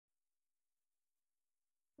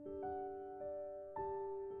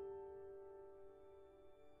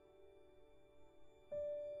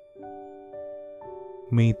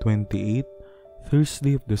May 28,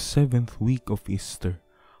 Thursday of the 7th week of Easter.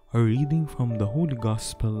 A reading from the Holy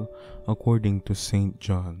Gospel according to St.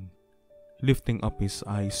 John. Lifting up his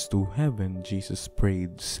eyes to heaven, Jesus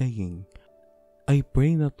prayed, saying, I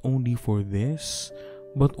pray not only for this,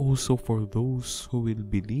 but also for those who will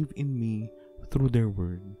believe in me through their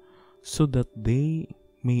word, so that they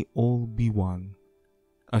may all be one,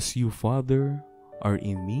 as you, Father, are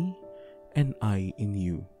in me, and I in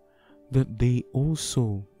you, that they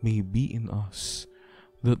also may be in us,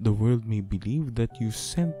 that the world may believe that you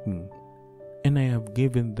sent me. And I have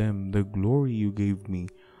given them the glory you gave me,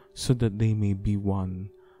 so that they may be one,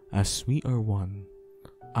 as we are one,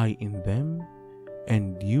 I in them,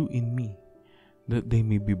 and you in me, that they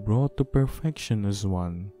may be brought to perfection as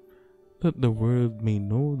one, that the world may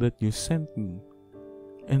know that you sent me,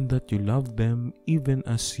 and that you loved them even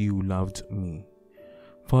as you loved me.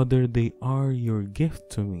 Father, they are your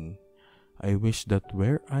gift to me. I wish that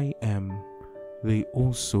where I am, they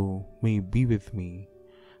also may be with me,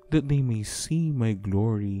 that they may see my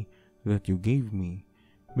glory that you gave me,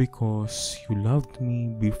 because you loved me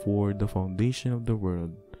before the foundation of the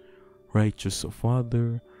world. Righteous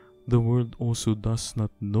Father, the world also does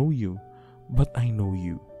not know you, but I know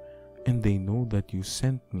you, and they know that you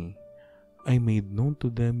sent me. I made known to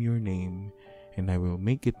them your name, and I will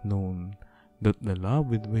make it known, that the love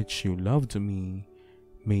with which you loved me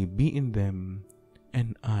may be in them,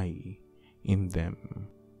 and I in them.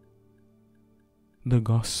 The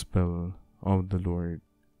Gospel of the Lord.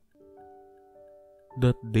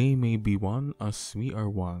 That they may be one as we are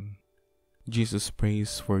one. Jesus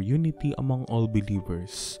prays for unity among all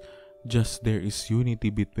believers, just there is unity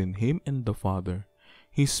between Him and the Father.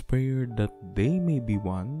 His prayer that they may be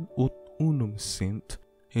one, ut unum sint,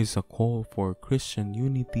 is a call for Christian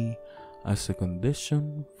unity as a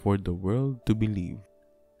condition for the world to believe.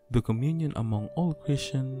 The communion among all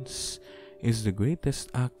Christians is the greatest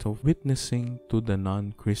act of witnessing to the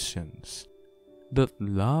non-Christians. That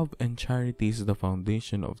love and charity is the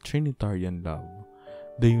foundation of Trinitarian love.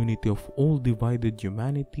 The unity of all divided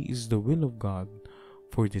humanity is the will of God.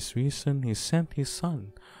 For this reason, He sent His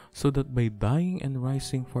Son, so that by dying and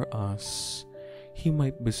rising for us, He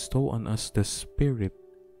might bestow on us the spirit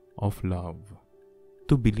of love.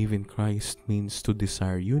 To believe in Christ means to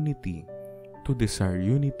desire unity. To desire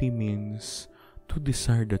unity means to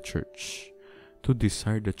desire the Church. To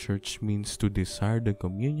desire the Church means to desire the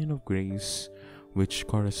communion of grace, which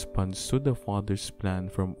corresponds to the Father's plan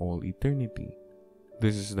from all eternity.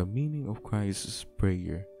 This is the meaning of Christ's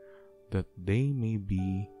prayer, that they may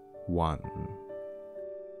be one.